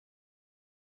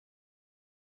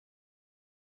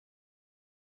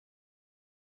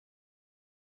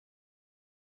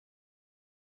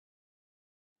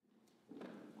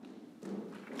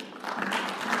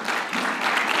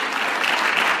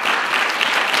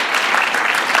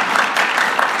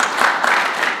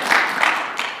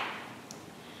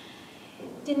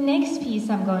next piece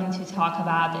I'm going to talk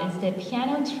about is the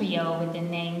piano trio with the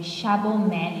name Shab,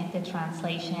 the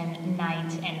translation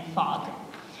Night and Fog.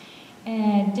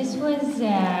 This was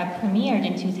premiered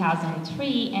in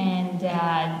 2003, and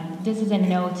this is a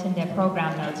note in the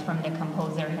program notes from the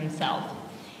composer himself.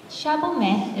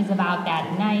 Shab is about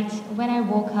that night when I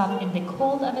woke up in the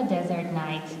cold of a desert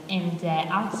night in the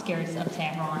outskirts of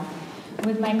Tehran,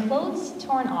 with my clothes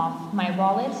torn off, my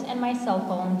wallet and my cell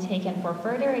phone taken for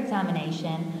further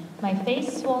examination, my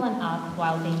face swollen up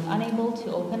while being unable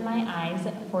to open my eyes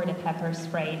for the pepper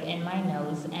spray in my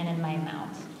nose and in my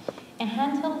mouth. A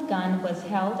handheld gun was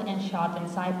held and shot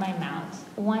inside my mouth,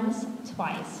 once,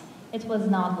 twice. It was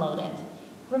not loaded.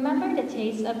 Remember the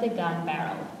taste of the gun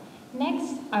barrel.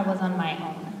 Next, I was on my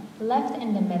own, left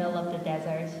in the middle of the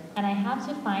desert, and I had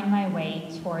to find my way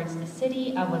towards the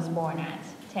city I was born at,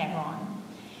 Tehran.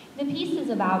 The piece is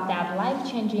about that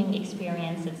life-changing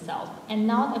experience itself, and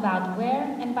not about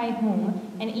where and by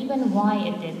whom, and even why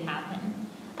it did happen.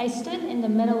 I stood in the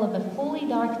middle of a fully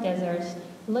dark desert,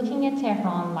 looking at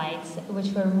Tehran lights,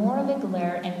 which were more of a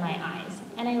glare in my eyes,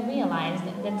 and I realized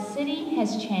that the city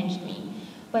has changed me,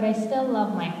 but I still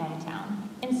love my hometown.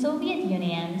 In Soviet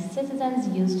Union, citizens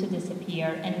used to disappear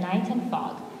in night and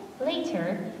fog.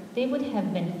 Later, they would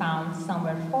have been found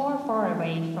somewhere far, far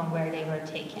away from where they were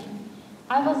taken.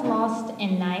 I was lost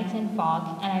in night and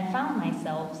fog, and I found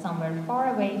myself somewhere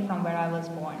far away from where I was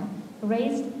born,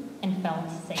 raised, and felt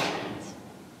safe at.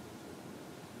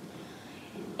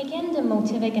 Again, the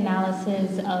motivic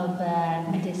analysis of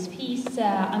this piece,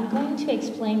 I'm going to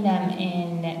explain them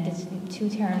in these two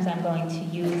terms I'm going to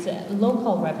use,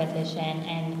 local repetition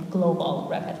and global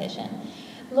repetition.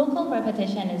 Local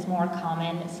repetition is more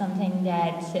common, something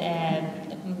that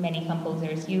many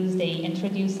composers use. They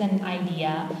introduce an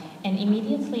idea, and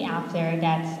immediately after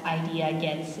that idea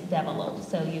gets developed.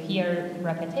 So you hear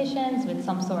repetitions with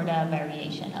some sort of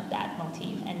variation of that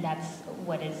motif, and that's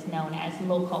what is known as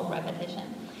local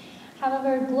repetition.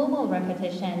 However, global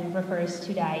repetition refers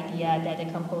to the idea that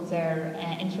a composer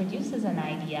introduces an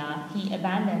idea, he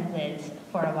abandons it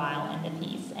for a while in the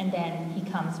piece, and then he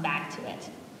comes back to it.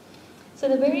 So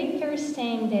the very first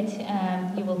thing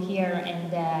that you will hear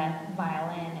in the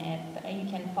violin, if you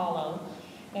can follow,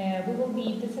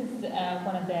 this is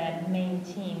one of the main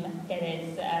theme that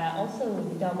is also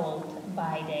doubled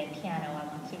by the piano. I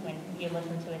want to, when you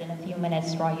listen to it in a few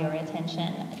minutes, draw your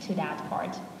attention to that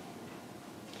part.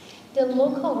 The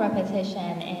local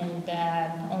repetition,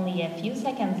 and only a few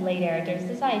seconds later, there's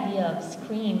this idea of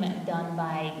scream done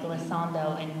by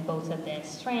glissando in both of the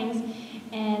strings,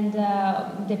 and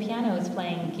the piano is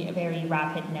playing very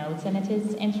rapid notes, and it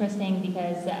is interesting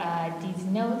because these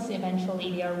notes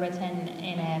eventually they are written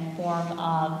in a form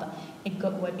of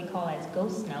what we call as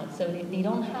ghost notes, so they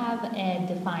don't have a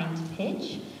defined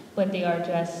pitch, but they are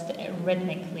just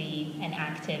rhythmically and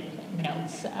active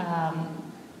notes.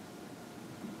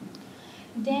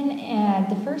 Then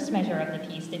the first measure of the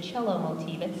piece, the cello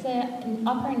motif, it's an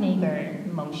upper neighbor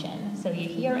motion. So you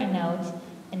hear a note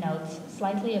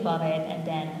slightly above it, and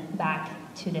then back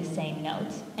to the same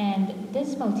note. And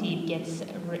this motif gets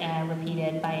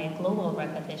repeated by a global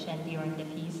repetition during the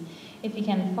piece. If you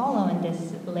can follow in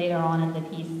this later on in the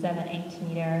piece, 7/8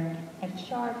 meter, F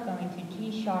sharp going to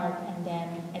G sharp, and then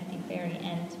at the very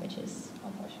end, which is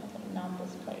unfortunately not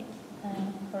displayed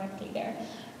correctly there,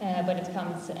 but it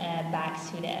comes back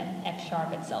to the F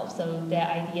sharp itself. So the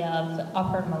idea of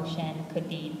upper motion could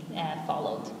be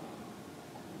followed.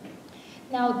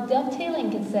 Now,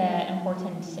 dovetailing is an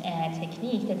important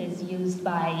technique that is used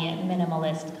by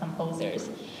minimalist composers.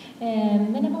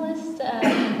 Minimalist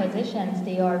compositions,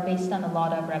 they are based on a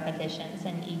lot of repetitions,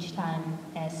 and each time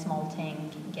a small thing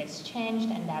gets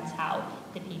changed, and that's how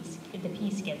the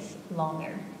piece gets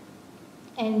longer.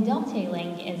 And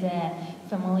dovetailing is a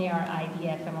familiar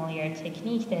idea, familiar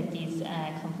technique that these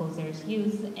composers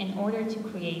use in order to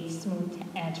create smooth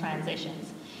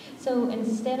transitions. So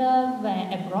instead of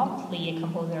abruptly a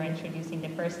composer introducing the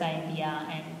first idea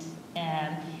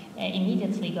and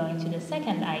immediately going to the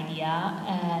second idea,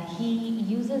 he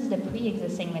uses the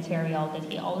pre-existing material that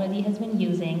he already has been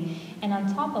using, and on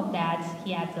top of that,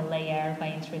 he adds a layer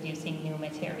by introducing new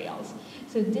materials.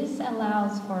 So this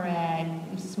allows for a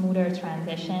smoother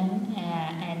transition,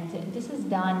 and this is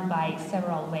done by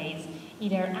several ways,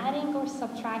 either adding or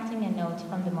subtracting a note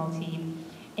from the motif,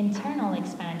 internal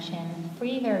expansion,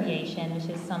 free variation, which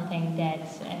is something that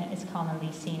is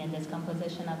commonly seen in this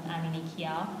composition of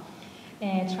Aminikia,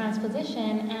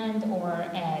 transposition, and or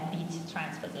beat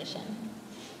transposition.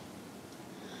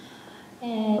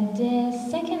 The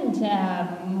second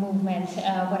movement,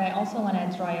 what I also want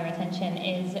to draw your attention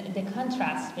is the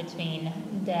contrast between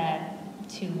the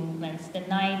two movements. The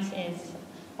night is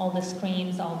all the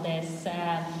screams, all this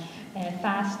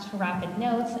fast, rapid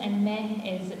notes, and Meh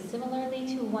is similarly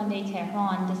to One Day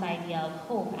Tehran, this idea of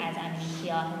hope, as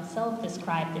Aminikia himself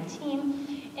described the theme.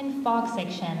 In fog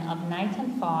section of Night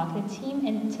and Fog, the theme,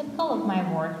 in typical of my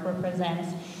work,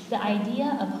 represents the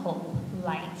idea of hope,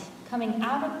 light, coming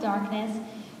out of darkness.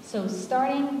 So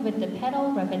starting with the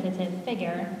pedal repetitive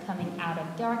figure coming out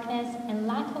of darkness and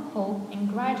lack of hope, and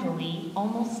gradually,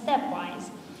 almost stepwise,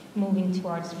 moving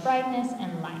towards brightness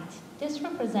and light. This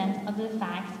represents of the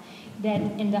fact that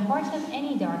in the heart of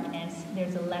any darkness,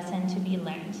 there's a lesson to be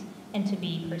learned and to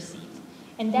be perceived.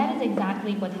 And that is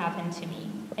exactly what happened to me.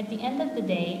 At the end of the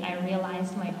day, I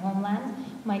realized my homeland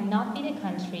might not be the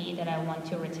country that I want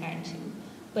to return to.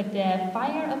 But the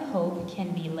fire of hope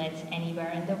can be lit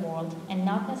anywhere in the world, and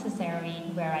not necessarily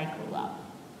where I grew up.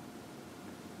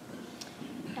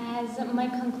 As my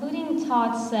concluding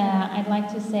thoughts, I'd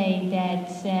like to say that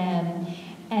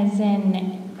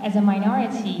as a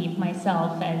minority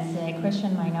myself, as a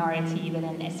Christian minority with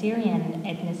an Assyrian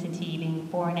ethnicity, being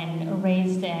born and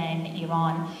raised in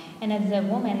Iran, and as a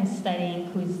woman studying,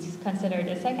 who's considered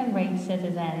a second-rate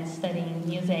citizen studying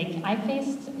music, I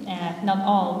faced, not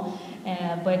all,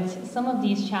 but some of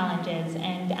these challenges.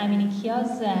 And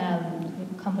Aminikia's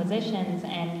compositions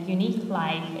and unique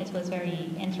life, it was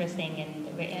very interesting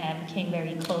and came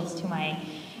very close to my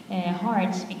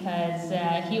heart, because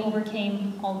he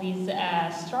overcame all these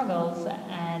struggles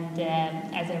and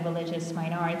as a religious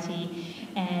minority,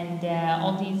 and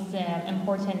all these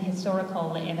important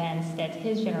historical events that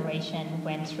his generation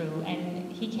went through.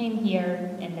 And he came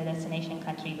here in the destination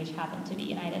country, which happened to be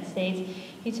United States.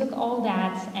 He took all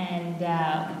that and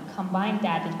combined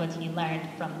that with what he learned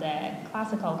from the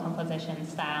classical composition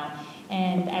style,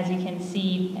 and as you can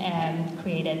see,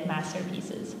 created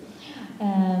masterpieces.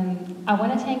 I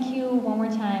want to thank you one more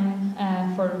time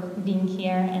for being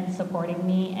here and supporting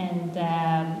me, and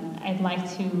I'd like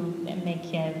to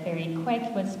make it very quick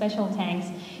with special thanks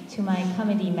to my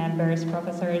committee members,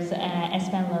 Professors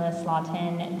Espen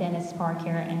Lillis-Lawton, Dennis Parker,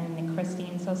 and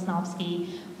Christine Sosnovsky,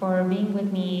 for being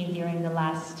with me during the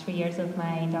last 3 years of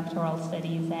my doctoral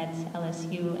studies at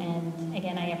LSU. And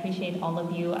again, I appreciate all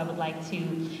of you. I would like to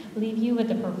leave you with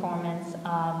the performance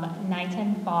of Night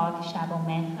and Fog, Shab.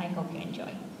 I hope you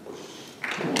enjoy.